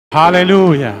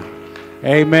Hallelujah.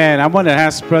 Amen. I'm going to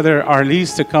ask Brother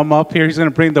Arlis to come up here. He's going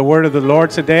to bring the word of the Lord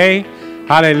today.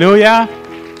 Hallelujah.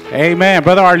 Amen.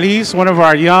 Brother Arlis, one of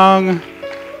our young,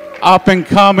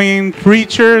 up-and-coming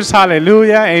preachers.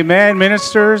 Hallelujah. Amen.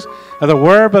 Ministers of the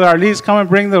word. Brother Arlis, come and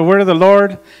bring the word of the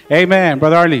Lord. Amen.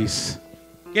 Brother Arlis.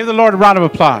 Give the Lord a round of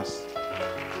applause.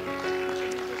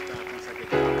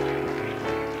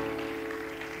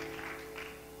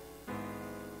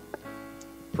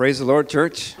 Praise the Lord,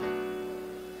 church.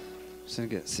 Just going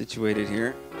to get situated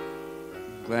here.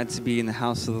 Glad to be in the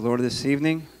house of the Lord this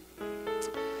evening.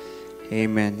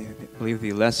 Amen. I believe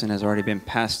the lesson has already been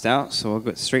passed out, so we'll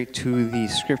go straight to the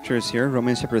scriptures here.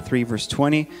 Romans chapter 3, verse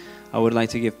 20. I would like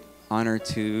to give honor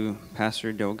to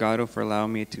Pastor Delgado for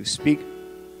allowing me to speak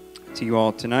to you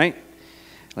all tonight.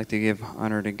 I'd like to give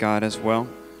honor to God as well.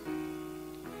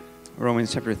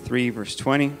 Romans chapter 3, verse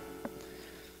 20.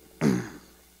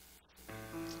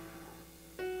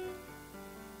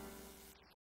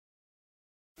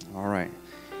 All right.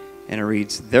 And it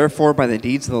reads, "Therefore by the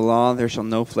deeds of the law there shall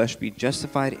no flesh be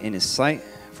justified in his sight,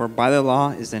 for by the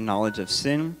law is the knowledge of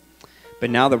sin. But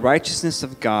now the righteousness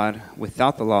of God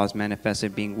without the law is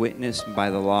manifested, being witnessed by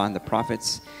the law and the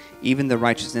prophets, even the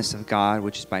righteousness of God,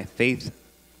 which is by faith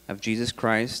of Jesus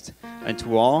Christ,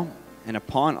 unto all and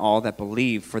upon all that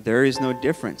believe. For there is no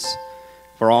difference.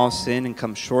 For all sin and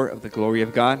come short of the glory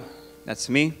of God." That's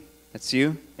me. That's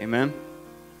you. Amen.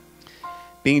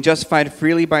 "Being justified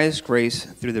freely by his grace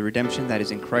through the redemption that is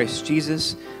in Christ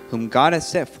Jesus, whom God has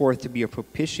set forth to be a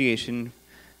propitiation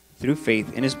through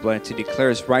faith in his blood, to declare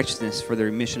his righteousness for the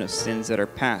remission of sins that are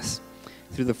past,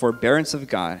 through the forbearance of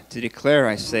God, to declare,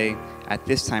 I say, at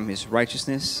this time his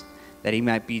righteousness, that he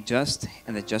might be just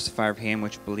and the justifier of him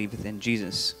which believeth in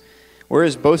Jesus. Where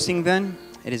is boasting then?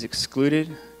 It is excluded.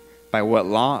 By what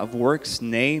law of works?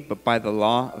 Nay, but by the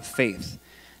law of faith.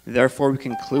 Therefore we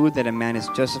conclude that a man is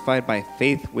justified by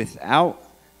faith without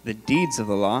the deeds of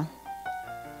the law."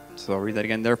 So I'll read that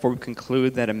again. "Therefore we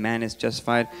conclude that a man is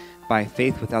justified by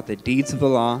faith without the deeds of the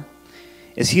law.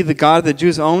 Is he the God of the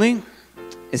Jews only?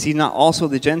 Is he not also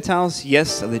the Gentiles?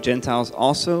 Yes, of the Gentiles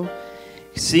also.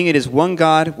 Seeing it is one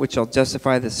God which shall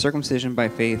justify the circumcision by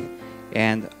faith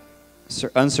and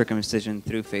uncircumcision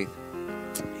through faith."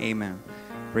 Amen.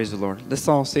 Praise the Lord. Let's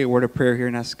all say a word of prayer here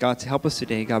and ask God to help us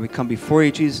today. God, we come before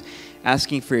you, Jesus,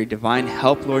 asking for your divine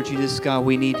help, Lord Jesus. God,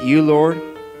 we need you, Lord,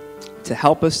 to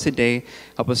help us today.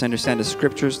 Help us understand the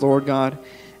scriptures, Lord God,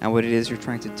 and what it is you're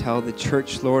trying to tell the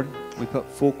church, Lord. We put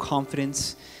full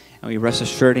confidence and we rest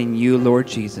assured in you, Lord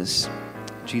Jesus.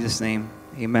 In Jesus' name,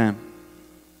 amen.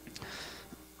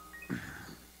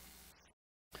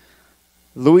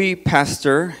 Louis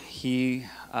Pasteur, he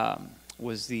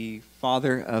was the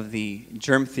father of the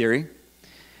germ theory,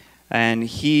 and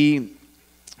he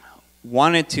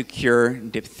wanted to cure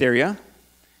diphtheria.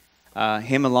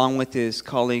 Him, along with his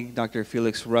colleague, Dr.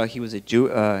 Felix Ruh, he was a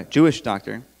Jewish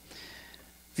doctor.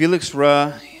 Felix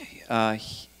Ruh,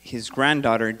 his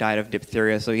granddaughter died of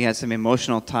diphtheria, so he had some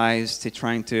emotional ties to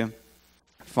trying to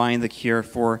find the cure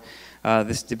for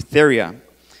this diphtheria.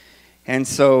 And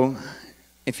so,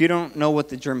 if you don't know what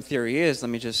the germ theory is, let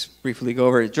me just briefly go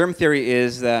over it. Germ theory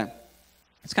is that,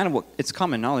 it's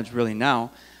common knowledge really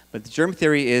now, but the germ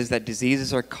theory is that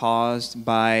diseases are caused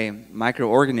by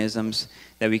microorganisms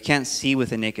that we can't see with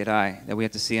the naked eye, that we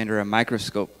have to see under a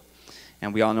microscope.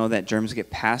 And we all know that germs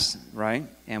get passed, right?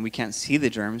 And we can't see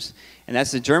the germs, and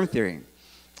that's the germ theory.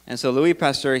 And so Louis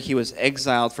Pasteur, he was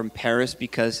exiled from Paris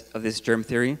because of this germ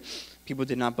theory. People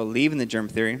did not believe in the germ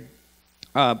theory.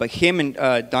 But him and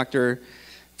Dr.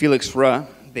 Felix Ruh,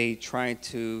 they tried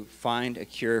to find a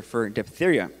cure for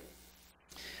diphtheria.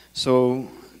 So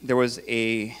there was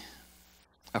a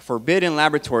forbidden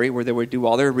laboratory where they would do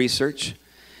all their research,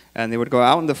 and they would go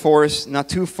out in the forest not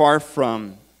too far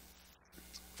from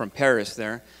Paris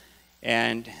there,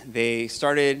 and they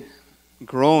started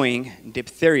growing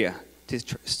diphtheria to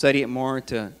study it more,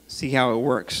 to see how it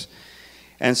works.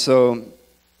 And so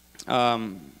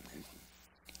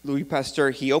Louis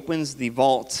Pasteur, he opens the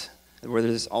vault where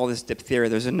there's all this diphtheria.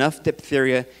 There's enough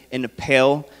diphtheria in a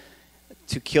pail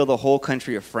to kill the whole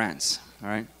country of France, all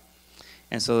right?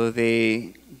 And so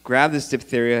they grab this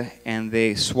diphtheria and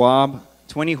they swab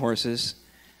 20 horses,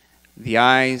 the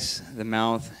eyes, the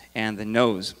mouth, and the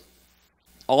nose.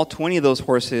 All 20 of those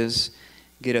horses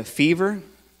get a fever,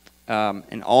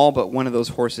 and all but one of those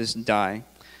horses die.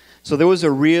 So there was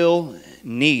a real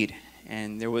need,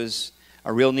 and there was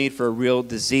a real need for a real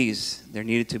disease. There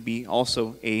needed to be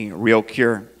also a real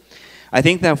cure. I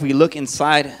think that if we look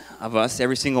inside of us,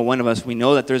 every single one of us, we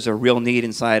know that there's a real need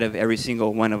inside of every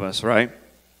single one of us, right?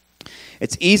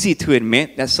 It's easy to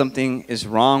admit that something is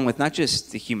wrong with not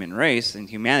just the human race and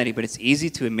humanity, but it's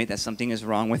easy to admit that something is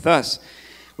wrong with us.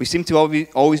 We seem to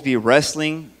always be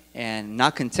wrestling and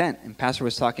not content. And Pastor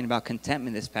was talking about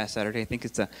contentment this past Saturday. I think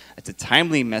it's a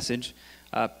timely message.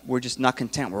 We're just not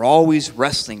content. We're always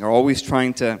wrestling. We're always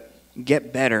trying to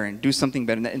get better and do something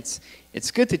better. And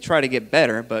it's good to try to get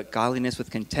better, but godliness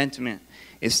with contentment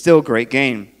is still great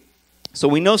gain. So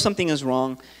we know something is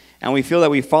wrong, and we feel that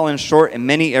we've fallen short in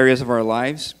many areas of our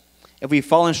lives. If we've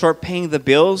fallen short paying the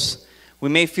bills, we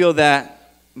may feel that,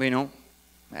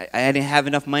 I didn't have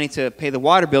enough money to pay the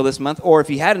water bill this month. Or if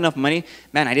you had enough money,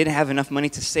 man, I didn't have enough money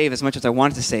to save as much as I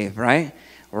wanted to save, right?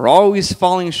 We're always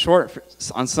falling short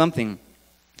on something.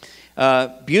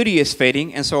 Beauty is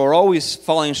fading, and so we're always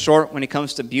falling short when it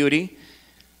comes to beauty.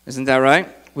 Isn't that right?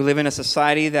 We live in a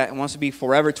society that wants to be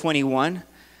forever 21.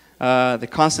 They're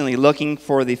constantly looking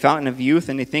for the fountain of youth,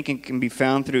 and they think it can be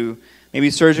found through maybe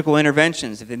surgical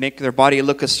interventions. If they make their body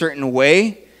look a certain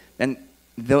way, then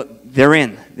they're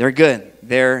in. They're good.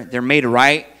 They're made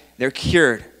right. They're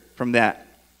cured from that.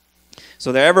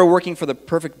 So they're ever working for the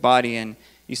perfect body, and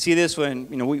you see this when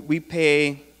we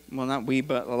pay. Well, not we,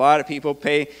 but a lot of people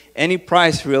pay any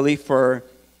price really for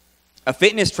a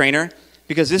fitness trainer,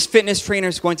 because this fitness trainer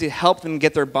is going to help them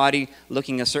get their body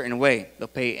looking a certain way. They'll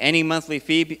pay any monthly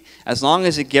fee as long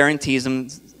as it guarantees them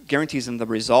the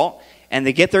result, and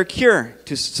they get their cure,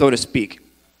 so to speak.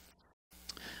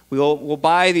 We'll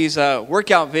buy these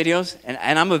workout videos,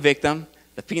 and I'm a victim.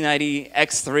 The P90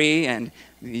 X3, and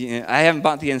I haven't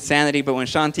bought the Insanity, but when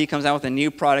Shaun T comes out with a new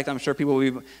product, I'm sure people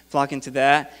will be flocking to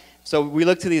that. So we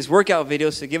look to these workout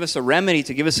videos to give us a remedy,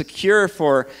 to give us a cure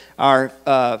for our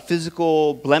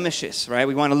physical blemishes, right?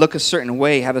 We want to look a certain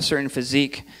way, have a certain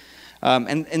physique.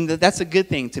 And that's a good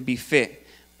thing, to be fit.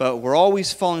 But we're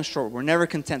always falling short. We're never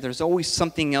content. There's always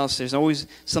something else. There's always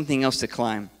something else to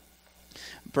climb.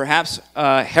 Perhaps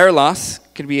hair loss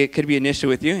could be an issue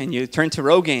with you, and you turn to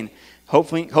Rogaine,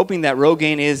 hoping that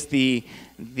Rogaine is the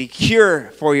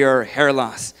cure for your hair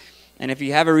loss. And if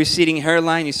you have a receding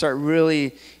hairline, you start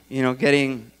really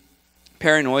getting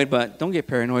paranoid, but don't get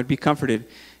paranoid. Be comforted,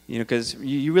 because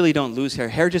you really don't lose hair.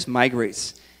 Hair just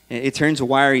migrates. It turns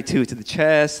wiry, too, to the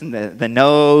chest and the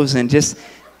nose, and just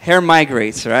hair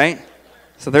migrates, right?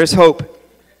 So there's hope.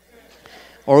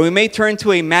 Or we may turn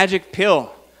to a magic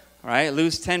pill, right?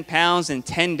 Lose 10 pounds in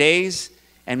 10 days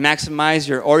and maximize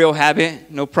your Oreo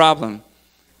habit, no problem.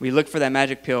 We look for that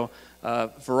magic pill.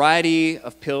 Variety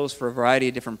of pills for a variety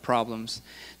of different problems.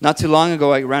 Not too long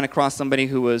ago, I ran across somebody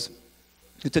who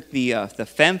took the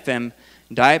FemFem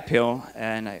diet pill,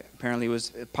 and apparently it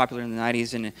was popular in the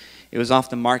 90s, and it was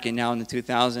off the market now in the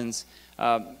 2000s.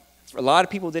 A lot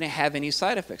of people didn't have any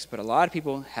side effects, but a lot of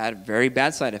people had very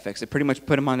bad side effects. It pretty much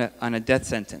put them on a death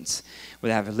sentence.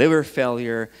 Would have liver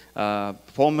failure,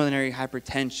 pulmonary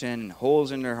hypertension,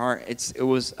 holes in their heart. It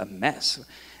was a mess.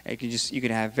 You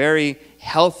could have very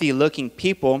healthy-looking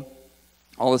people.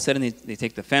 All of a sudden, they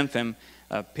take the FemFem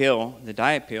pill, the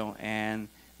diet pill, and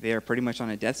they are pretty much on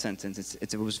a death sentence.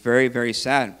 It was very, very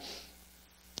sad.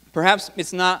 Perhaps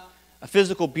it's not a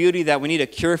physical beauty that we need a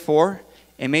cure for.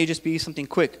 It may just be something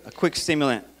quick, a quick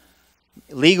stimulant,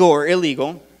 legal or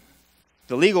illegal.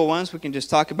 The legal ones, we can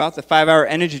just talk about the 5-hour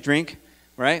energy drink,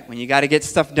 right? When you got to get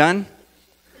stuff done.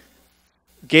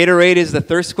 Gatorade is the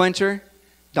thirst quencher.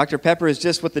 Dr. Pepper is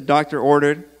just what the doctor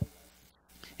ordered.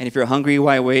 And if you're hungry,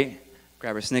 why wait?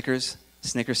 Grab a Snickers.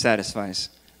 Snickers satisfies,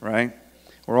 right?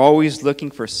 We're always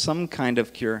looking for some kind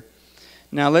of cure.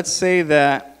 Now, let's say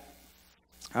that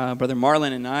Brother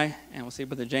Marlon and I, and we'll say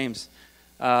Brother James,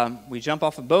 we jump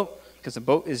off a boat because the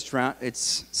boat is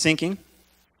it's sinking.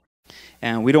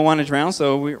 And we don't want to drown,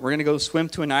 so we're going to go swim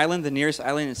to an island. The nearest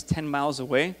island is 10 miles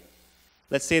away.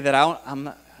 Let's say that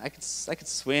I could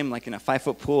swim like in a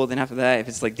 5-foot pool. Then after that, if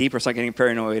it's like deeper, start getting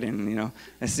paranoid and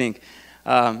I sink.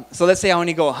 So let's say I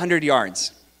only go 100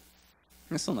 yards.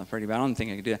 That's still not pretty bad. I don't think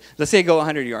I could do that. Let's say I go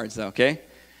 100 yards though, okay?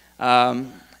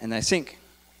 And I sink.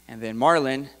 And then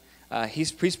Marlon,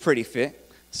 he's pretty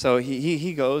fit, so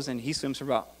he goes and he swims for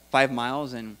about 5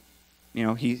 miles, and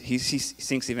he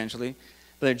sinks eventually.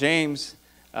 Brother James,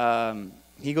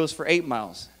 he goes for 8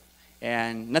 miles.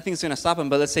 And nothing's going to stop him,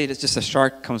 but let's say it's just a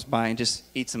shark comes by and just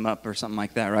eats him up or something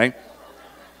like that, right?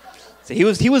 So he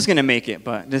was going to make it,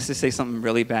 but just to say something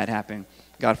really bad happened,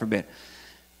 God forbid.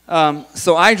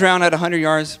 So I drown at 100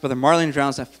 yards, Brother Marlon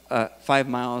drowns at 5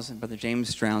 miles, and Brother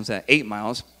James drowns at 8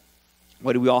 miles.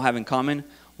 What do we all have in common?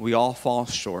 We all fall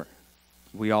short.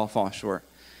 We all fall short.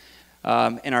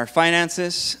 In our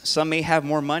finances, some may have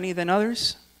more money than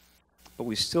others, but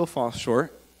we still fall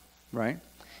short, right?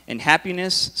 In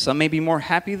happiness, some may be more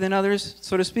happy than others,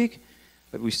 so to speak,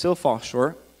 but we still fall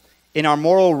short. In our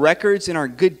moral records, in our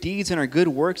good deeds, in our good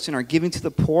works, in our giving to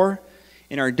the poor,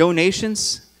 in our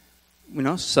donations,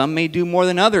 some may do more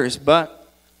than others, but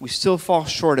we still fall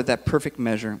short of that perfect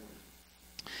measure.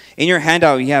 In your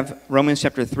handout, you have Romans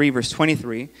chapter 3, verse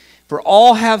 23. For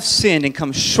all have sinned and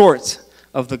come short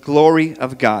of the glory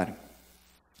of God.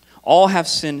 All have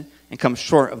sinned and come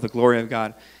short of the glory of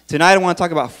God. Tonight I want to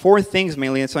talk about 4 things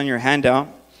mainly. It's on your handout.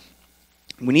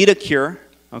 We need a cure.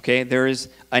 Okay, there is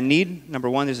a need. Number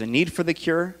 1, there's a need for the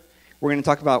cure. We're going to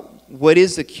talk about what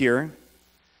is the cure,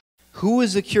 who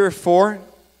is the cure for,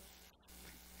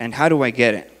 and how do I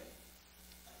get it.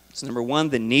 So number 1,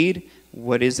 the need.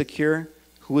 What is the cure?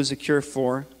 Who is the cure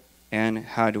for? And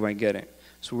how do I get it?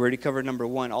 So we already covered number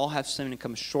 1. All have sinned and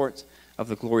come short of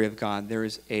the glory of God.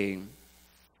 There's a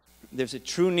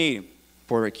true need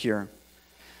for a cure.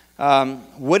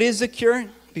 What is the cure?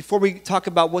 Before we talk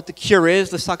about what the cure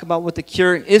is, let's talk about what the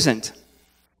cure isn't.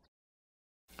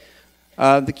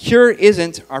 The cure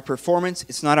isn't our performance.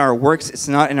 It's not our works. It's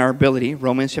not in our ability.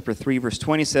 Romans chapter 3, verse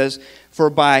 20 says, For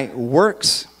by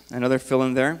works, another fill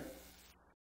in there,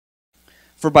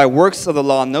 for by works of the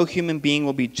law, no human being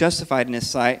will be justified in his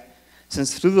sight,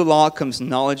 since through the law comes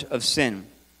knowledge of sin.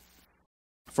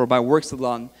 For by works of the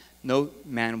law, no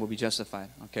man will be justified.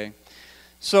 Okay?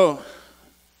 So,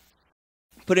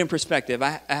 put it in perspective.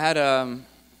 I had a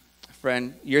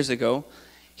friend years ago.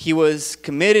 He was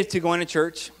committed to going to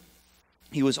church.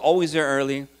 He was always there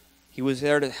early. He was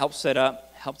there to help set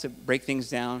up, help to break things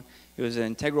down. He was an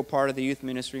integral part of the youth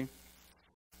ministry.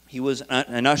 He was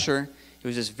an usher. He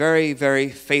was just very, very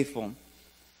faithful.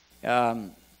 He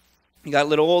got a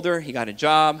little older. He got a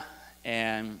job,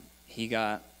 and he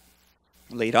got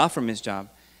laid off from his job.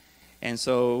 And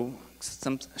so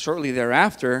shortly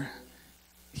thereafter,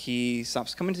 he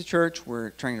stops coming to church.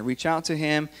 We're trying to reach out to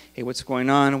him. Hey, what's going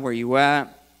on? Where are you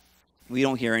at? We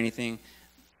don't hear anything.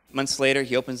 Months later,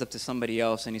 he opens up to somebody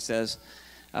else, and he says,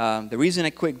 the reason I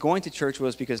quit going to church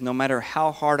was because no matter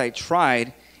how hard I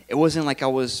tried, it wasn't like I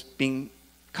was being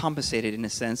compensated in a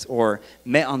sense or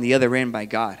met on the other end by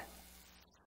God.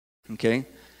 Okay?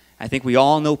 I think we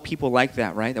all know people like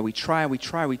that, right? That we try,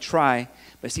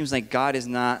 but it seems like God is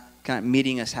not kind of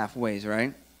meeting us halfway,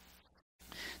 right?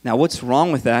 Now, what's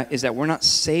wrong with that is that we're not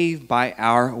saved by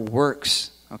our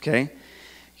works, okay?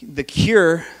 The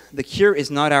cure is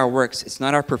not our works. It's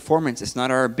not our performance. It's not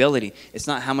our ability. It's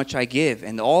not how much I give.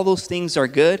 And all those things are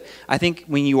good. I think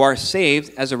when you are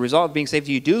saved, as a result of being saved,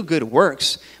 you do good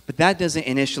works, but that doesn't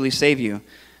initially save you.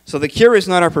 So the cure is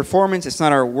not our performance. It's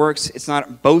not our works. It's not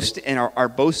our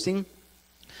boasting.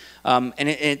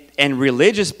 And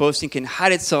religious boasting can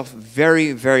hide itself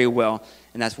very, very well.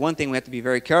 And that's one thing we have to be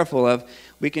very careful of.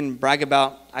 We can brag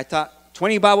about, I taught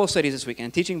 20 Bible studies this week,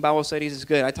 and teaching Bible studies is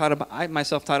good. I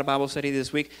myself taught a Bible study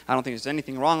this week. I don't think there's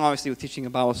anything wrong, obviously, with teaching a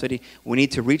Bible study. We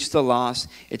need to reach the lost.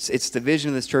 It's the vision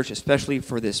of this church, especially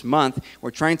for this month.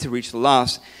 We're trying to reach the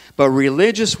lost. But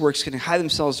religious works can hide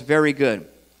themselves very good.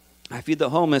 I feed the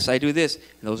homeless. I do this.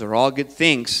 And those are all good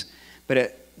things.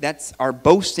 But that's our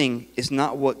boasting is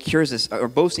not what cures us. Our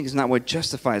boasting is not what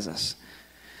justifies us.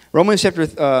 Romans chapter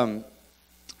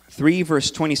 3,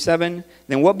 verse 27.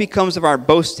 Then what becomes of our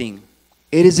boasting?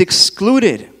 It is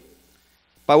excluded.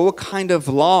 By what kind of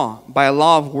law? By a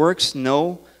law of works?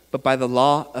 No, but by the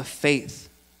law of faith.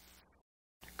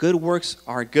 Good works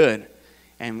are good.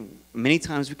 And many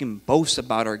times we can boast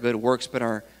about our good works, but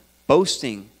our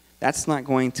boasting, that's not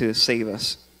going to save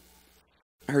us.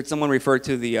 I heard someone refer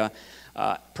to the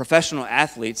professional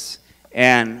athletes,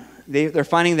 and they're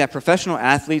finding that professional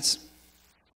athletes,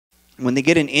 when they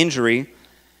get an injury,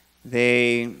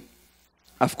 they,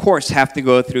 of course, have to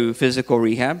go through physical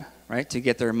rehab, right, to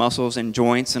get their muscles and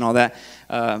joints and all that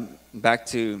back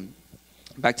to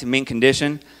mint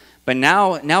condition. But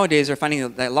nowadays, they're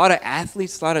finding that a lot of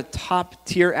athletes, a lot of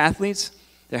top-tier athletes,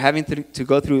 they're having to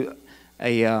go through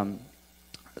a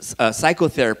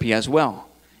psychotherapy as well.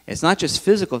 It's not just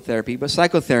physical therapy, but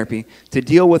psychotherapy to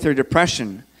deal with their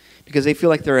depression, because they feel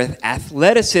like their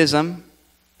athleticism,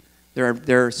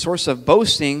 their source of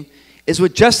boasting, is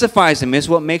what justifies them, is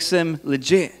what makes them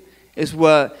legit, is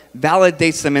what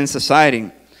validates them in society.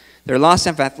 Their loss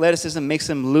of athleticism makes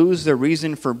them lose their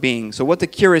reason for being. So what the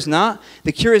cure is not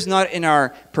in our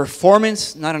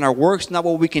performance, not in our works, not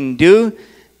what we can do,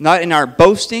 not in our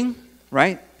boasting,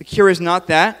 right? The cure is not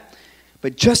that,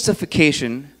 but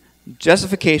justification, that's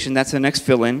the next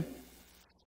fill-in.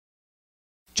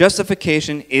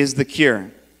 Justification is the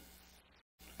cure.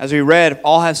 As we read,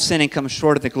 all have sinned and come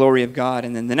short of the glory of God.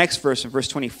 And then the next verse, in verse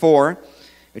 24,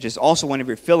 which is also one of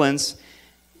your fill-ins,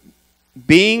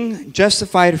 being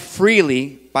justified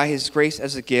freely by his grace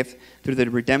as a gift through the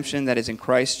redemption that is in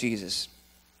Christ Jesus.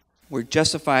 We're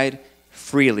justified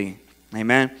freely.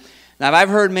 Amen. Now, I've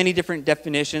heard many different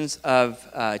definitions of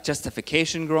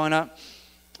justification growing up,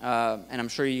 and I'm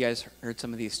sure you guys heard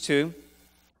some of these too.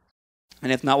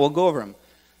 And if not, we'll go over them.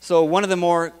 So one of the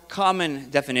more common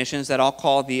definitions that I'll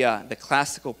call the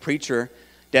classical preacher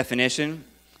definition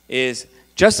is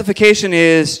justification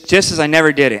is just as I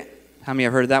never did it. How many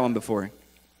have heard that one before?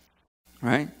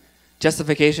 Right?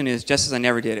 Justification is just as I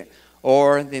never did it.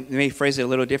 Or they may phrase it a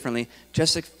little differently.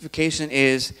 Justification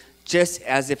is just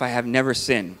as if I have never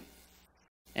sinned.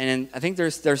 And I think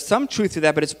there's some truth to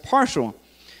that, but it's partial.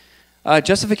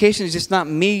 Justification is just not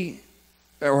me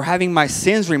or having my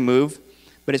sins removed,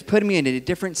 but it's putting me in a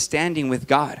different standing with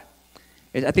God.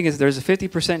 I think there's a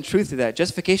 50% truth to that.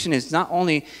 Justification is not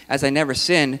only as I never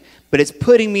sinned, but it's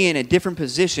putting me in a different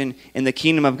position in the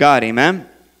kingdom of God. Amen?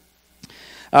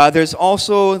 There's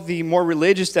also the more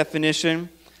religious definition,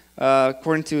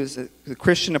 according to the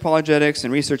Christian Apologetics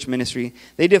and Research Ministry.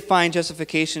 They define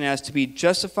justification as to be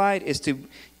justified is to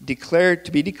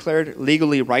be declared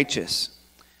legally righteous.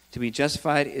 To be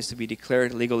justified is to be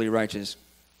declared legally righteous.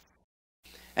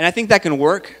 And I think that can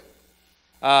work.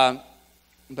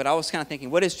 But I was kind of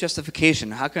thinking, what is justification?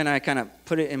 How can I kind of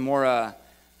put it in more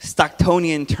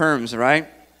Stocktonian terms, right?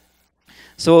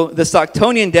 So the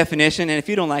Stocktonian definition, and if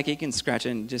you don't like it, you can scratch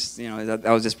it and just, that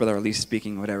was just Brother Arlis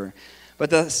speaking, whatever. But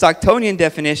the Stocktonian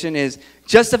definition is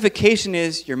justification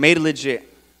is you're made legit.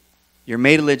 You're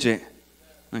made legit.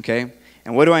 Okay?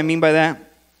 And what do I mean by that?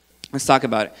 Let's talk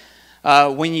about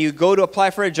it. When you go to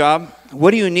apply for a job,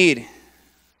 what do you need?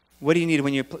 What do you need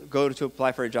when you go to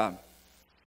apply for a job?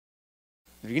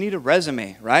 You need a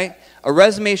resume, right? A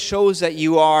resume shows that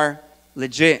you are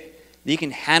legit, that you can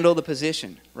handle the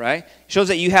position, right? Shows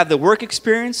that you have the work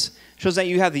experience, shows that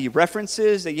you have the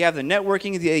references, that you have the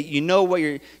networking, that you know what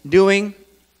you're doing,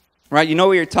 right? You know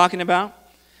what you're talking about.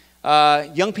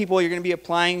 Young people, you're going to be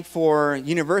applying for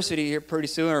university here pretty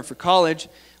soon, or for college.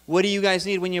 What do you guys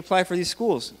need when you apply for these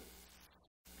schools?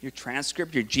 Your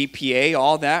transcript, your GPA,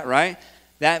 all that, right?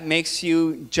 That makes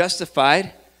you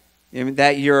justified,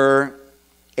 that you're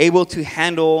able to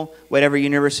handle whatever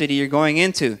university you're going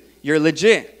into. You're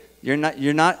legit. You're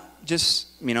not just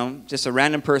a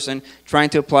random person trying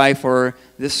to apply for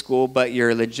this school, but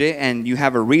you're legit and you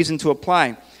have a reason to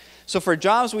apply. So for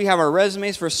jobs, we have our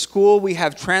resumes. For school, we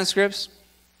have transcripts.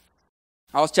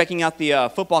 I was checking out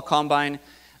the football combine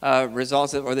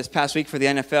results or this past week for the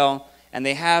NFL, and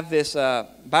they have this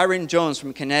Byron Jones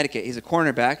from Connecticut. He's a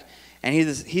cornerback, and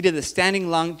he did the standing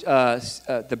long,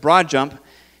 the broad jump,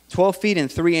 12 feet and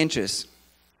 3 inches.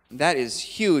 That is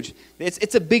huge.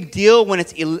 It's a big deal when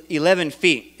it's 11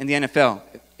 feet in the NFL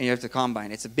and you have to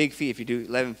combine. It's a big feat if you do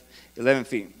 11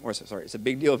 feet. Or sorry, it's a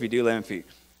big deal if you do 11 feet.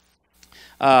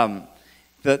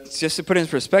 But just to put it in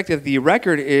perspective, the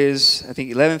record is, I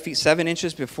think, 11 feet 7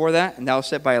 inches before that, and that was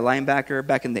set by a linebacker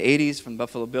back in the 80s from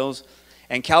Buffalo Bills.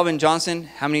 And Calvin Johnson,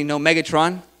 how many know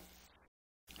Megatron?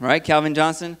 Right, Calvin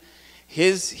Johnson.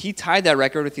 He tied that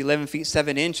record with 11 feet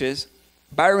 7 inches.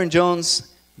 Byron Jones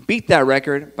beat that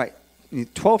record by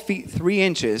 12 feet 3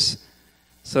 inches.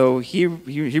 So he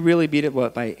really beat it,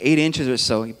 by 8 inches or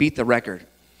so. He beat the record.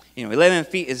 11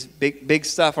 feet is big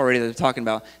stuff already that they're talking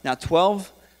about. Now 12,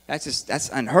 that's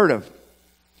unheard of.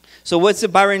 So what's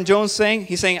Byron Jones saying?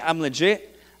 He's saying, I'm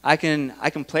legit. I can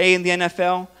play in the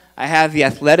NFL. I have the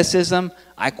athleticism.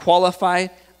 I qualify.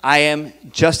 I am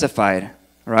justified.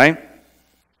 Right?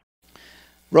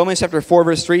 Romans chapter 4,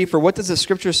 verse 3, for what does the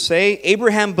scripture say?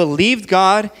 Abraham believed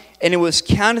God, and it was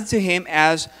counted to him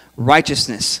as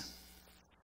righteousness.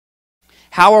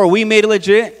 How are we made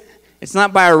legit? It's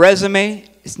not by our resume.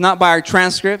 It's not by our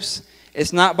transcripts.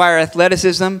 It's not by our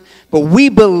athleticism. But we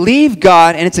believe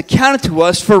God, and it's accounted to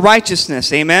us for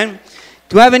righteousness. Amen?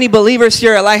 Do I have any believers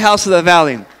here at Lighthouse of the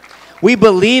Valley? We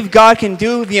believe God can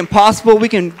do the impossible. We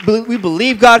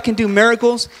believe God can do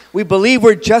miracles. We believe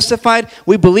we're justified.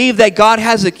 We believe that God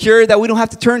has a cure, that we don't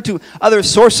have to turn to other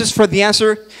sources for the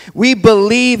answer. We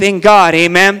believe in God,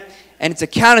 amen? And it's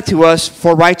accounted to us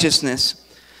for righteousness.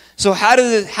 So how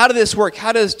did this work?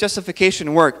 How does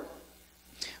justification work?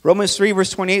 Romans 3,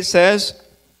 verse 28 says,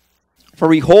 for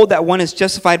we hold that one is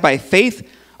justified by faith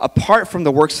apart from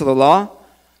the works of the law.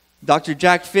 Dr.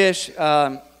 Jack Fish,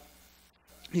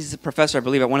 he's a professor, I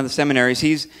believe, at one of the seminaries.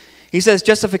 He says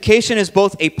justification is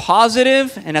both a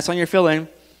positive, and that's on your fill-in.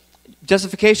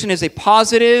 Justification is a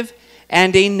positive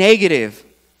and a negative.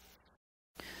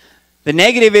 The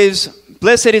negative is,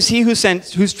 blessed is he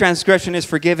whose transgression is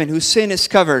forgiven, whose sin is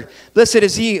covered. Blessed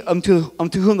is he unto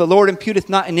whom the Lord imputeth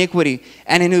not iniquity,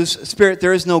 and in whose spirit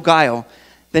there is no guile.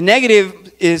 The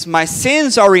negative is my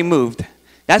sins are removed.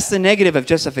 That's the negative of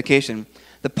justification.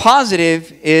 The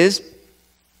positive is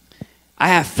I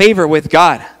have favor with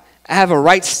God. I have a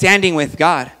right standing with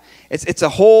God. It's a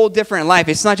whole different life.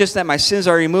 It's not just that my sins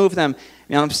are removed. I'm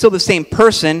still the same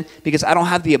person because I don't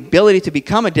have the ability to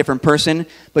become a different person.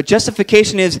 But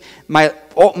justification is my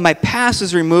past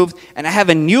is removed and I have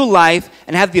a new life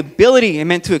and I have the ability,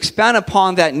 amen, to expand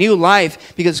upon that new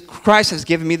life because Christ has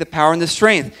given me the power and the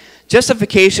strength.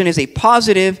 Justification is a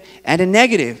positive and a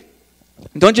negative.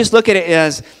 Don't just look at it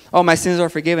as, oh, my sins are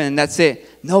forgiven and that's it.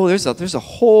 No, there's a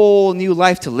whole new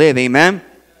life to live. Amen.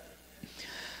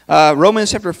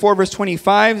 Romans chapter 4, verse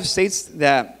 25 states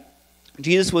that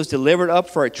Jesus was delivered up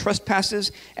for our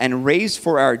trespasses and raised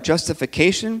for our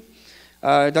justification.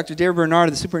 Dr. David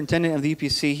Bernard, the superintendent of the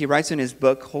UPC, he writes in his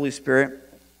book, Holy Spirit,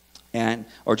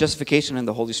 or Justification and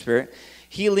the Holy Spirit,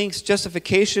 he links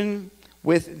justification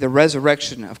with the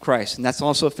resurrection of Christ. And that's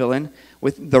also a fill-in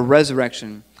with the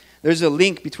resurrection. There's a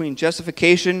link between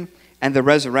justification and the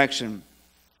resurrection.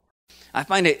 I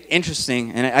find it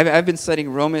interesting, and I've been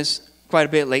studying Romans quite a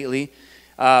bit lately.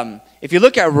 If you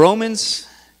look at Romans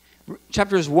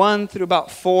chapters 1 through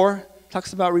about 4,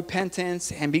 talks about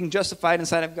repentance and being justified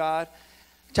inside of God.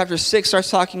 Chapter 6 starts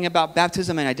talking about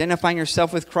baptism and identifying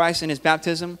yourself with Christ in his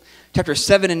baptism. Chapter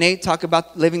 7 and 8 talk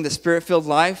about living the Spirit-filled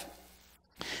life.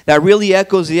 That really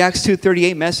echoes the Acts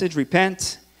 2:38 message,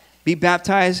 repent, be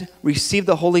baptized, receive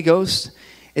the Holy Ghost.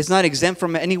 It's not exempt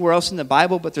from anywhere else in the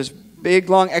Bible, but there's big,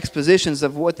 long expositions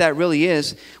of what that really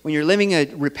is. When you're living a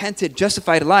repented,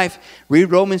 justified life, read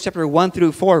Romans chapter 1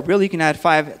 through 4. Really, you can add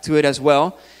 5 to it as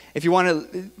well. If you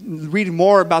want to read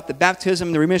more about the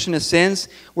baptism, the remission of sins,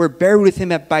 we're buried with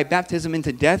him by baptism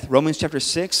into death, Romans chapter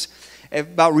 6.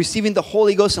 About receiving the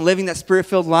Holy Ghost and living that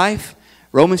Spirit-filled life,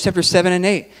 Romans chapter 7 and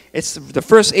 8. It's the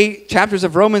first 8 chapters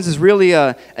of Romans is really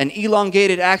an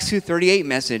elongated Acts 2:38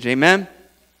 message. Amen?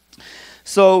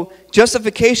 So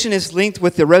justification is linked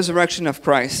with the resurrection of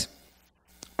Christ.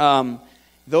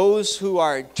 Those who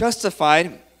are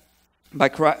justified by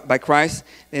Christ,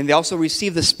 and they also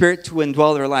receive the Spirit to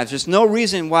indwell their lives. There's no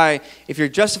reason why, if you're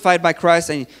justified by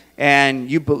Christ and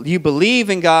you believe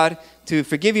in God to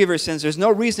forgive you of your sins, there's no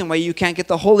reason why you can't get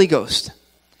the Holy Ghost.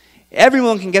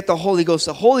 Everyone can get the Holy Ghost.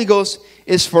 The Holy Ghost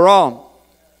is for all.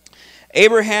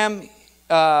 Abraham,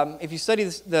 if you study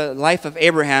the life of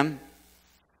Abraham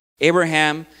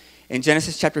in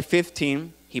Genesis chapter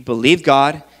 15, he believed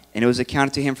God and it was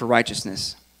accounted to him for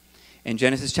righteousness. In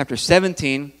Genesis chapter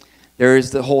 17, there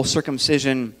is the whole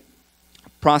circumcision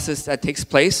process that takes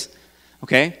place.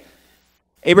 Okay?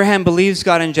 Abraham believes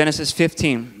God in Genesis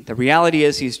 15. The reality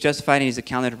is he's justified and he's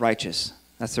accounted righteous.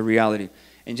 That's the reality.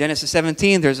 In Genesis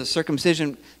 17, there's a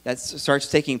circumcision that starts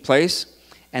taking place,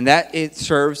 and that it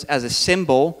serves as a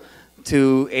symbol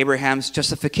to Abraham's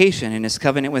justification and his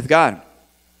covenant with God.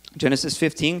 Genesis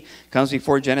 15 comes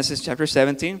before Genesis chapter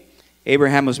 17.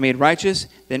 Abraham was made righteous.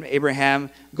 Then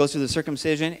Abraham goes through the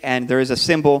circumcision, and there is a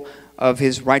symbol of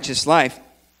his righteous life.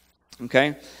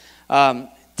 Okay?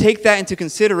 Take that into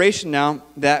consideration now,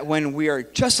 that when we are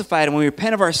justified and when we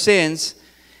repent of our sins,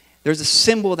 there's a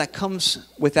symbol that comes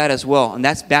with that as well, and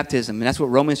that's baptism. And that's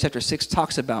what Romans chapter 6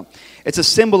 talks about. It's a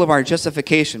symbol of our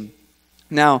justification.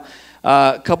 Now,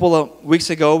 a couple of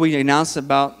weeks ago, we announced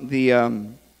about the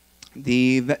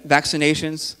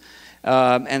vaccinations.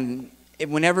 And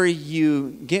whenever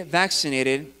you get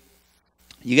vaccinated,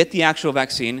 you get the actual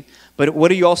vaccine. But what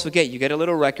do you also get? You get a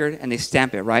little record, and they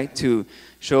stamp it, right, to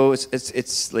show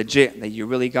it's legit, that you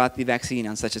really got the vaccine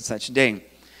on such and such a day.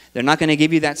 They're not going to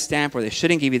give you that stamp, or they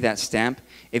shouldn't give you that stamp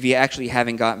if you actually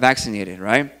haven't got vaccinated,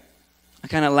 right? I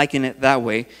kind of liken it that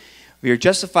way. If you're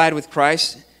justified with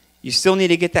Christ, you still need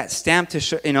to get that stamp to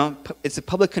show, it's a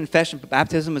public confession.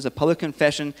 Baptism is a public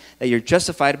confession that you're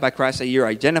justified by Christ, that you're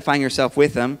identifying yourself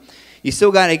with him. You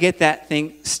still got to get that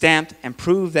thing stamped and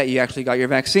prove that you actually got your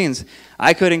vaccines.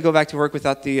 I couldn't go back to work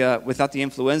without the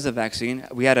influenza vaccine.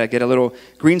 We had to get a little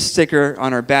green sticker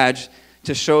on our badge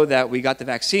to show that we got the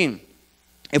vaccine.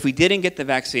 If we didn't get the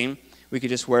vaccine, we could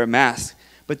just wear a mask.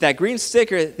 But that green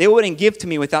sticker, they wouldn't give to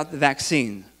me without the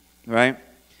vaccine, right?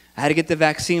 I had to get the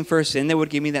vaccine first, and they would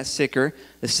give me that sticker.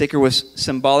 The sticker was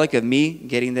symbolic of me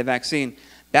getting the vaccine.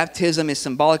 Baptism is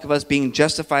symbolic of us being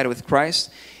justified with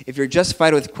Christ. If you're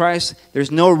justified with Christ,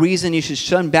 there's no reason you should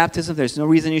shun baptism. There's no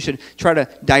reason you should try to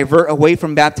divert away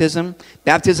from baptism.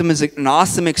 Baptism is an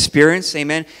awesome experience,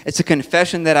 amen. It's a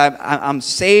confession that I'm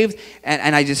saved,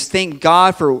 and I just thank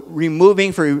God for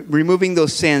removing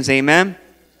those sins, amen.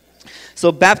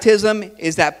 So baptism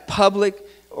is that public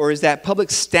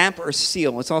stamp or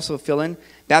seal. Let's also fill in.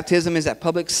 Baptism is that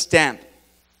public stamp.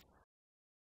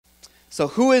 So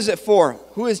who is it for?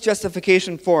 Who is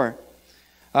justification for?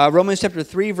 Romans chapter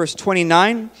 3, verse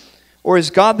 29. Or is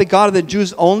God the God of the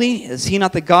Jews only? Is he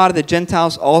not the God of the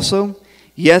Gentiles also?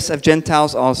 Yes, of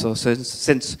Gentiles also. So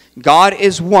since God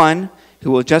is one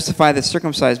who will justify the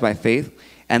circumcised by faith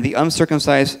and the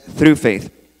uncircumcised through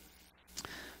faith.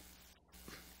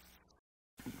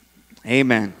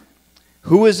 Amen.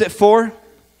 Who is it for?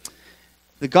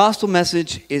 The gospel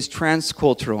message is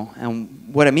transcultural. And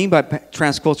what I mean by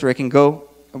transcultural, it can go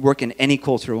work in any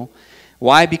cultural.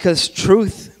 Why? Because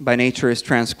truth by nature is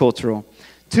transcultural.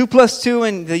 2 plus 2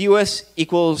 in the U.S.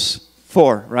 equals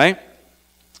 4, right?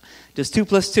 Does 2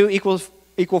 plus 2 equal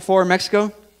 4 in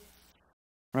Mexico?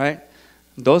 Right?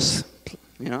 Dos,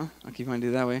 I'll keep on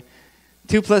doing it that way.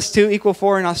 2 plus 2 equal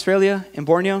 4 in Australia, in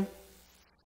Borneo?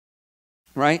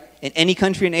 Right? In any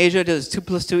country in Asia, does 2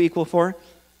 plus 2 equal 4?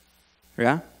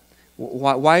 Yeah?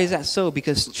 Why is that so?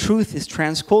 Because truth is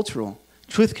transcultural.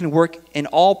 Truth can work in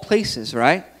all places,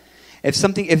 right? If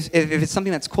it's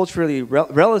something that's culturally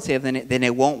relative, then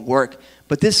it won't work.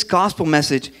 But this gospel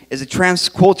message is a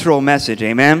transcultural message,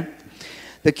 amen?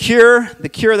 The cure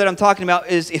that I'm talking about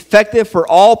is effective for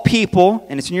all people,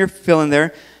 and it's in your fill in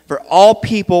there, for all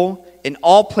people, in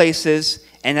all places,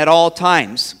 and at all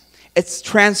times. It's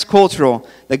transcultural.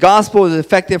 The gospel is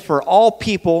effective for all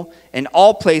people, in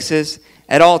all places,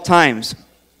 at all times.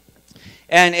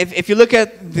 And if you look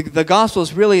at the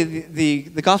Gospels, really,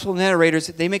 the Gospel narrators,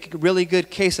 they make a really good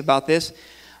case about this.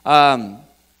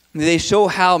 They show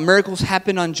how miracles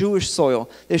happen on Jewish soil.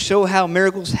 They show how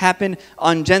miracles happen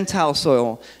on Gentile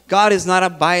soil. God is not a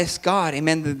biased God.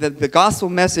 Amen. The gospel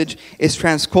message is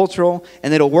transcultural,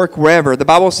 and it'll work wherever. The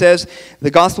Bible says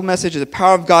the gospel message is the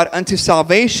power of God unto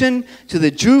salvation to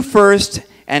the Jew first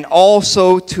and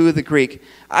also to the Greek.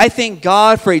 I thank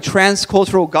God for a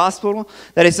transcultural gospel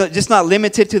that is just not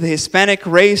limited to the Hispanic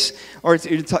race or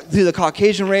to the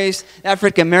Caucasian race,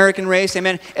 African American race.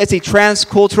 Amen. It's a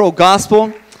transcultural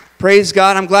gospel. Praise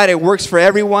God. I'm glad it works for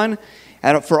everyone,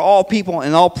 for all people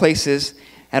in all places,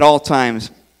 at all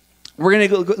times. We're going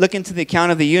to look into the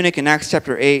account of the eunuch in Acts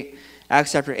chapter 8.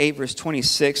 Acts chapter 8, verse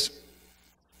 26.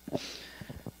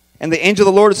 And the angel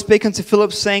of the Lord spake unto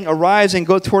Philip, saying, Arise and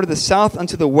go toward the south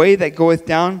unto the way that goeth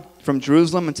down from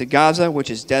Jerusalem unto Gaza,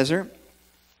 which is desert.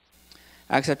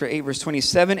 Acts chapter 8, verse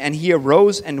 27. And he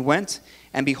arose and went,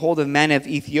 and behold, a man of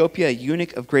Ethiopia, a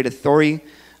eunuch of great authority,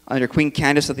 under Queen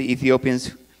Candace of the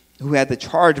Ethiopians, who had the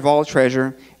charge of all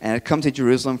treasure, and had come to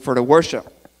Jerusalem for to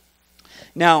worship.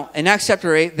 Now, in Acts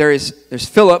chapter 8, there's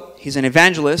Philip. He's an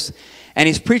evangelist, and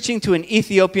he's preaching to an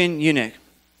Ethiopian eunuch.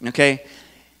 Okay?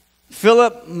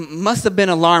 Philip must have been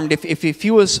alarmed. If he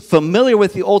was familiar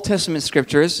with the Old Testament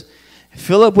scriptures,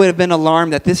 Philip would have been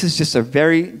alarmed that this is just a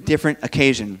very different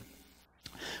occasion.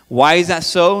 Why is that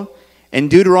so? In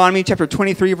Deuteronomy chapter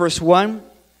 23, verse 1,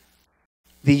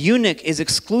 the eunuch is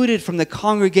excluded from the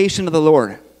congregation of the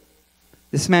Lord.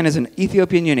 This man is an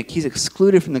Ethiopian eunuch. He's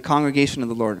excluded from the congregation of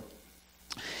the Lord.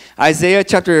 Isaiah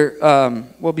chapter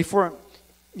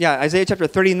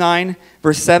 39,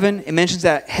 verse 7, it mentions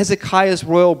that Hezekiah's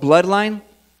royal bloodline,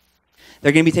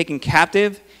 they're going to be taken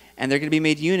captive, and they're going to be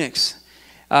made eunuchs.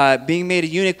 Being made a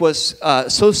eunuch was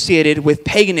associated with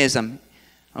paganism.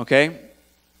 Okay?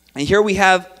 And here we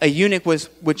have a eunuch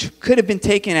which could have been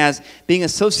taken as being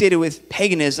associated with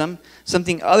paganism,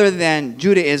 something other than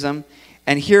Judaism.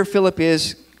 And here Philip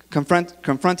is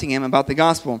confronting him about the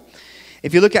gospel.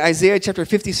 If you look at Isaiah chapter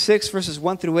 56, verses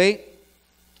 1 through 8,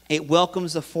 it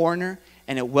welcomes the foreigner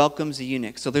and it welcomes the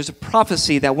eunuch. So there's a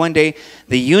prophecy that one day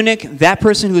the eunuch, that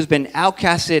person who's been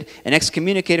outcasted and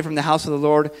excommunicated from the house of the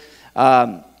Lord,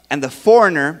 and the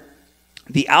foreigner,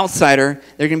 the outsider,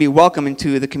 they're going to be welcomed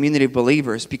into the community of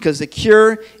believers because the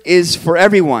cure is for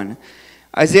everyone.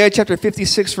 Isaiah chapter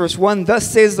 56, verse 1,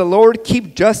 Thus says the Lord,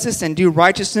 keep justice and do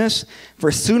righteousness, for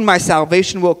soon my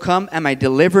salvation will come and my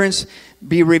deliverance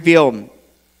be revealed.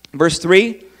 Verse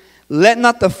 3, Let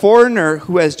not the foreigner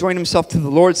who has joined himself to the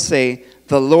Lord say,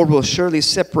 The Lord will surely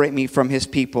separate me from his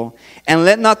people. And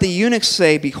let not the eunuch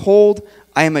say, Behold,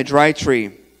 I am a dry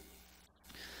tree.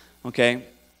 Okay?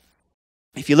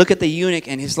 If you look at the eunuch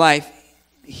and his life,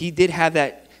 he did have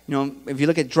that. If you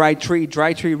look at dry tree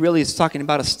really is talking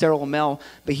about a sterile male,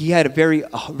 but he had a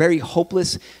very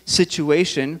hopeless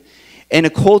situation in a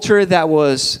culture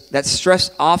that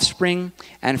stressed offspring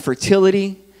and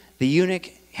fertility. The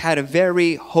eunuch had a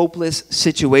very hopeless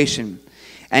situation,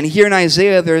 and here in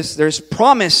Isaiah, there's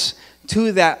promise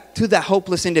to that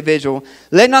hopeless individual.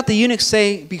 Let not the eunuch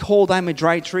say, "Behold, I'm a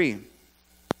dry tree."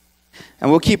 And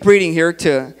we'll keep reading here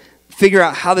to figure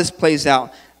out how this plays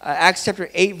out. Acts chapter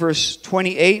 8, verse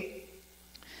 28.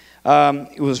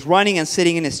 He was running and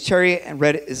sitting in his chariot and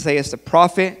read Isaiah the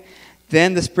prophet.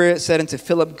 Then the Spirit said unto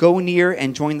Philip, Go near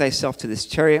and join thyself to this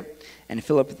chariot. And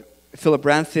Philip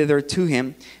ran thither to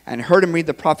him and heard him read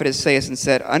the prophet Isaiah and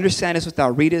said, Understandest what thou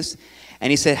readest? And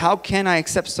he said, How can I,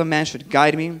 except some man should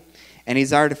guide me? And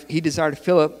he desired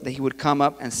Philip that he would come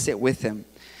up and sit with him.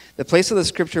 The place of the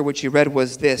scripture which he read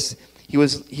was this: He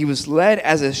was led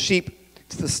as a sheep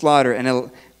to the slaughter,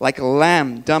 and like a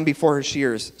lamb dumb before her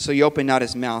shears, so he opened not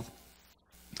his mouth.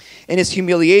 In his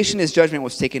humiliation his judgment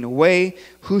was taken away.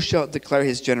 Who shall declare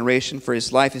his generation? For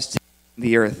his life is taken from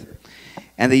the earth.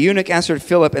 And the eunuch answered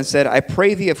Philip and said, I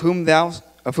pray thee, of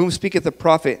whom speaketh the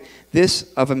prophet,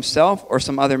 this of himself or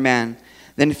some other man?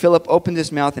 Then Philip opened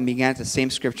his mouth and began the same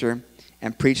scripture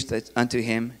and preached unto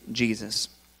him Jesus.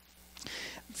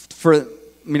 For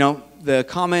the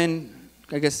common,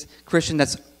 Christian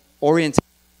that's oriented to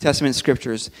Testament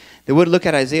scriptures, they would look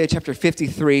at Isaiah chapter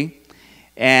 53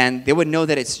 and they would know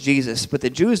that it's Jesus. But the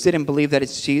Jews didn't believe that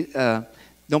it's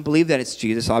don't believe that it's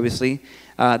Jesus, obviously.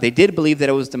 They did believe that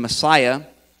it was the Messiah,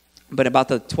 but about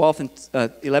the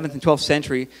 11th and 12th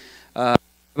century,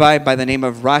 by the name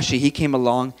of Rashi, he came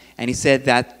along and he said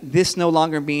that this no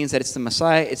longer means that it's the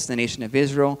Messiah, it's the nation of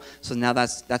Israel. So now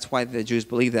that's why the Jews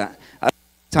believe that.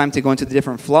 Time to go into the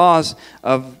different flaws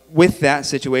with that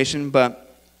situation,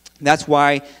 but that's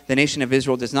why the nation of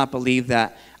Israel does not believe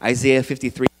that Isaiah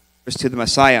 53 refers to the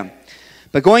Messiah.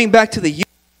 But going back to the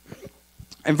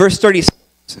in verse 36.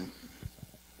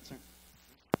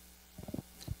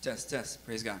 Test.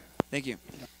 Praise God. Thank you.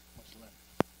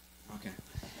 Okay.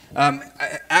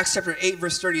 Acts chapter 8,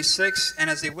 verse 36. And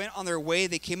as they went on their way,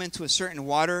 they came into a certain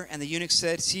water, and the eunuch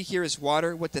said, See, here is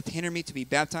water. What doth hinder me to be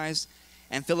baptized?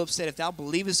 And Philip said, If thou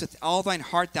believest with all thine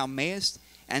heart, thou mayest.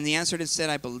 And he answered and said,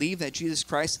 I believe that Jesus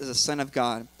Christ is the Son of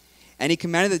God. And he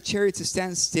commanded the chariot to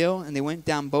stand still, and they went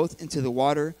down both into the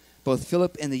water, both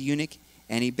Philip and the eunuch,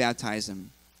 and he baptized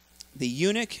him. The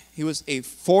eunuch, he was a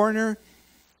foreigner,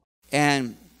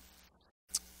 and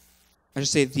I should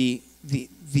say the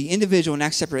individual in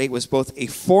Acts chapter 8 was both a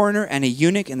foreigner and a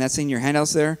eunuch, and that's in your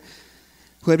handouts there,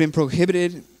 who had been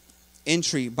prohibited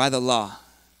entry by the law.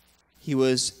 He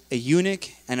was a eunuch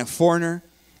and a foreigner,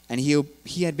 and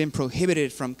he had been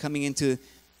prohibited from coming into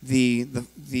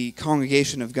the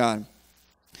congregation of God.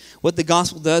 What the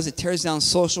gospel does, it tears down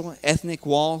social, ethnic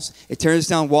walls. It tears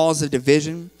down walls of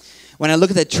division. When I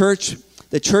look at the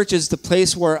church is the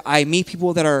place where I meet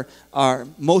people that are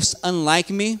most unlike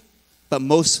me, but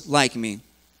most like me.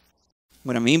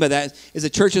 What I mean by that is the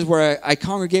churches where I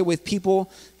congregate with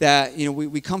people that,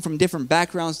 we come from different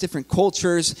backgrounds, different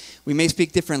cultures. We may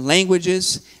speak different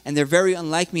languages, and they're very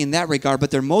unlike me in that regard, but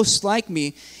they're most like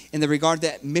me in the regard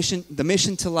that the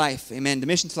mission to life. Amen. The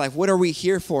mission to life. What are we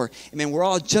here for? Amen. We're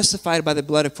all justified by the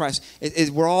blood of Christ.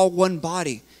 We're all one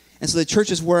body. And so the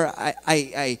churches where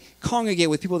I congregate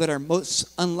with people that are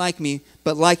most unlike me,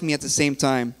 but like me at the same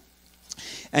time.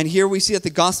 And here we see that the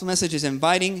gospel message is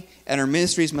inviting, and our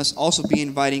ministries must also be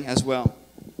inviting as well.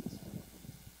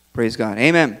 Praise God.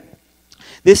 Amen.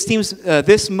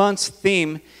 This month's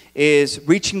theme is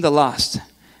reaching the lost.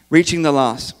 Reaching the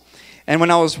lost. And when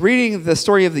I was reading the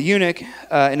story of the eunuch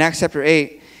in Acts chapter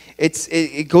 8,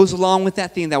 it goes along with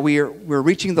that theme that we're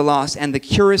reaching the lost, and the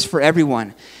cure is for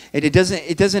everyone. It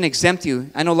doesn't exempt you.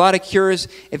 I know a lot of cures.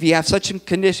 If you have such a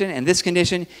condition and this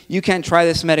condition, you can't try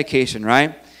this medication,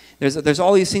 right? There's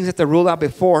all these things that they rule out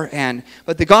beforehand.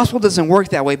 But the gospel doesn't work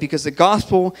that way, because the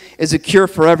gospel is a cure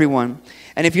for everyone.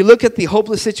 And if you look at the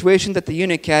hopeless situation that the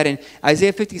eunuch had, in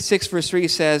Isaiah 56 verse 3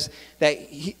 says that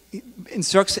he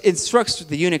instructs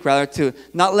the eunuch to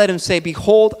not let him say,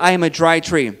 Behold, I am a dry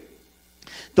tree.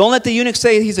 Don't let the eunuch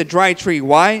say he's a dry tree.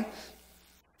 Why?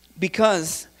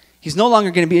 Because he's no longer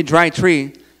going to be a dry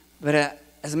tree, but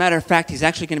as a matter of fact, he's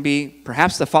actually going to be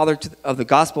perhaps the father of the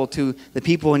gospel to the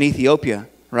people in Ethiopia.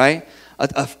 Right?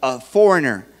 A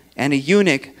foreigner and a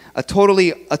eunuch, a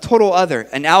total other,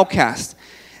 an outcast.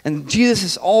 And Jesus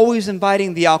is always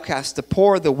inviting the outcast, the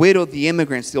poor, the widow, the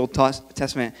immigrants, the Old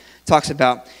Testament talks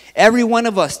about. Every one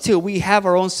of us, too, we have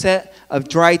our own set of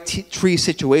dry tree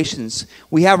situations.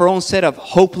 We have our own set of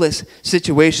hopeless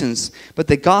situations. But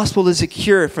the gospel is a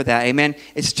cure for that, amen?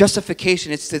 It's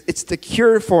justification. It's the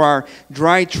cure for our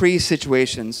dry tree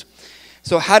situations.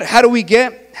 So how do we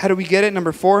get it?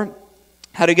 Number 4.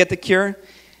 How to get the cure?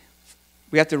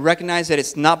 We have to recognize that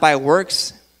it's not by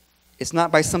works. It's not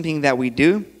by something that we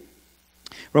do.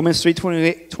 Romans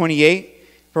 3:28,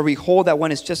 for we hold that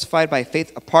one is justified by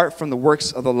faith apart from the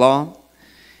works of the law.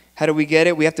 How do we get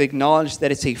it? We have to acknowledge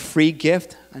that it's a free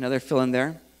gift. Another fill in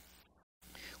there.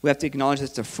 We have to acknowledge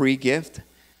that it's a free gift.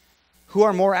 Who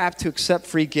are more apt to accept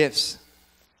free gifts?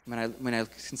 when I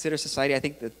consider society, I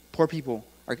think that poor people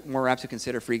are more apt to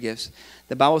consider free gifts.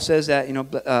 The Bible says that,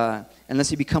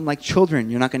 unless you become like children,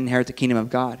 you're not going to inherit the kingdom of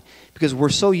God. Because we're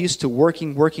so used to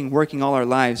working all our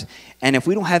lives. And if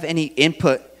we don't have any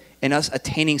input in us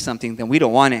attaining something, then we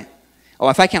don't want it. Oh,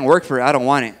 if I can't work for it, I don't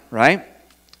want it, right?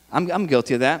 I'm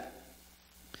guilty of that.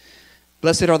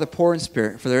 Blessed are the poor in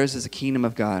spirit, for theirs is the kingdom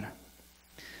of God.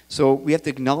 So we have to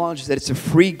acknowledge that it's a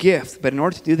free gift. But in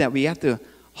order to do that, we have to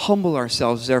humble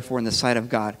ourselves, therefore, in the sight of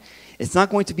God. It's not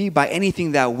going to be by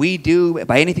anything that we do,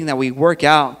 by anything that we work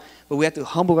out, but we have to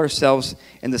humble ourselves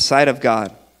in the sight of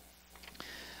God.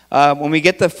 When we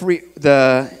get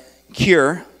the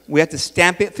cure, we have to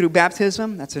stamp it through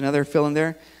baptism. That's another fill in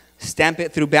there. Stamp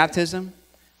it through baptism.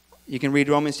 You can read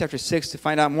Romans chapter 6 to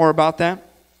find out more about that.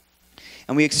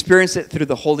 And we experience it through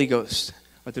the Holy Ghost,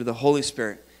 or through the Holy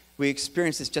Spirit. We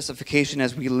experience this justification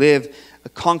as we live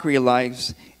concrete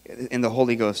lives in the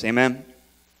Holy Ghost. Amen.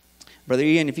 Brother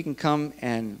Ian, if you can come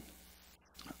and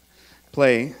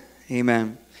play.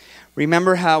 Amen.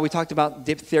 Remember how we talked about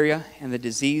diphtheria and the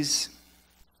disease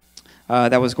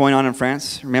that was going on in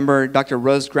France? Remember Dr.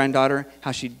 Rose's granddaughter,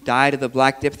 how she died of the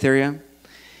black diphtheria?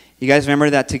 You guys remember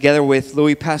that together with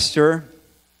Louis Pasteur,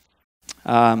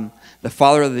 the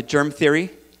father of the germ theory,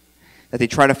 that they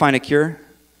tried to find a cure?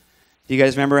 Do you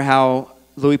guys remember how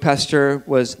Louis Pasteur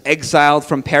was exiled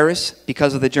from Paris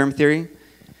because of the germ theory?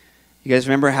 You guys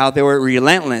remember how they were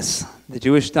relentless, the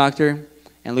Jewish doctor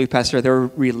and Louis Pasteur, they were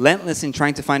relentless in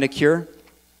trying to find a cure?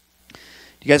 Do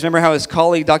you guys remember how his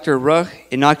colleague, Dr. Ruch,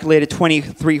 inoculated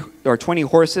 20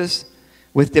 horses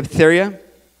with diphtheria?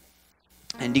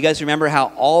 And do you guys remember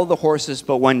how all the horses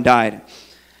but one died?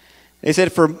 They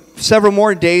said for several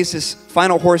more days, this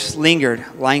final horse lingered,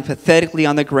 lying pathetically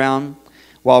on the ground,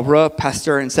 while Ruch,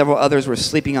 Pasteur, and several others were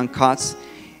sleeping on cots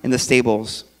in the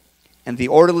stables. And the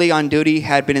orderly on duty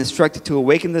had been instructed to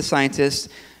awaken the scientists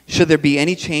should there be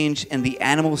any change in the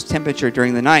animal's temperature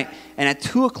during the night. And at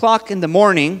 2 o'clock in the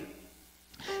morning,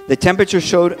 the temperature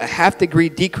showed a half-degree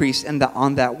decrease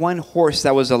on that one horse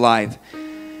that was alive.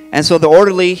 And so the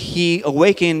orderly, he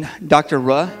awakened Dr.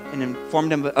 Ruch and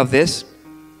informed him of this.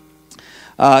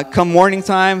 Come morning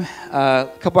time, a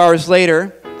couple hours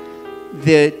later,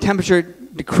 the temperature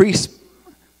decreased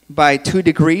by 2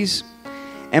 degrees.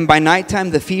 And by nighttime,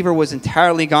 the fever was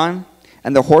entirely gone,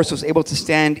 and the horse was able to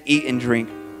stand, eat, and drink.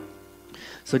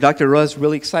 So Dr. Ruch's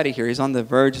really excited here. He's on the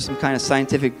verge of some kind of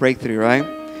scientific breakthrough, right?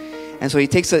 And so he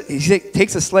takes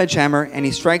a sledgehammer, and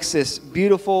he strikes this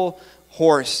beautiful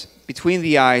horse between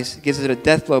the eyes, gives it a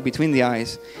death blow between the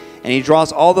eyes, and he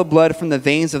draws all the blood from the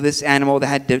veins of this animal that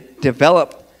had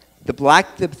developed the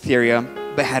black diphtheria,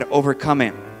 but had overcome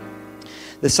it.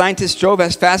 The scientists drove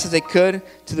as fast as they could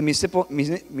to the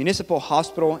municipal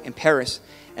hospital in Paris,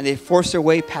 and they forced their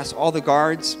way past all the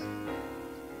guards.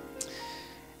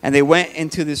 And they went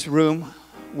into this room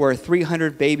where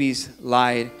 300 babies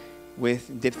lied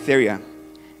with diphtheria.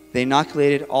 They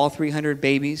inoculated all 300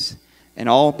 babies, and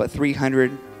all but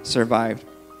 300 survived.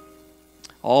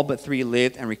 All but 3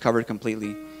 lived and recovered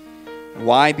completely.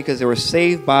 Why? Because they were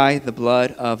saved by the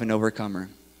blood of an overcomer.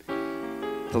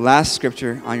 The last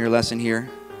scripture on your lesson here,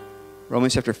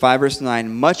 Romans chapter 5, verse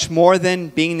 9. Much more than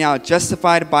being now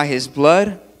justified by his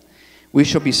blood, we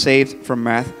shall be saved from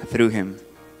wrath through him.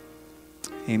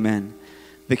 Amen.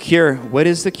 The cure. What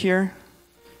is the cure?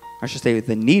 I should say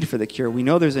the need for the cure. We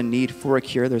know there's a need for a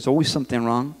cure. There's always something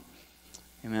wrong.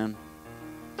 Amen.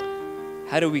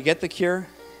 How do we get the cure?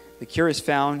 The cure is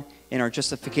found in our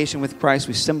justification with Christ.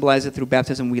 We symbolize it through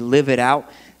baptism. We live it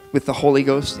out with the Holy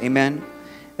Ghost. Amen.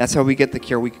 That's how we get the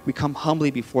cure. We come humbly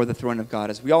before the throne of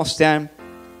God. As we all stand,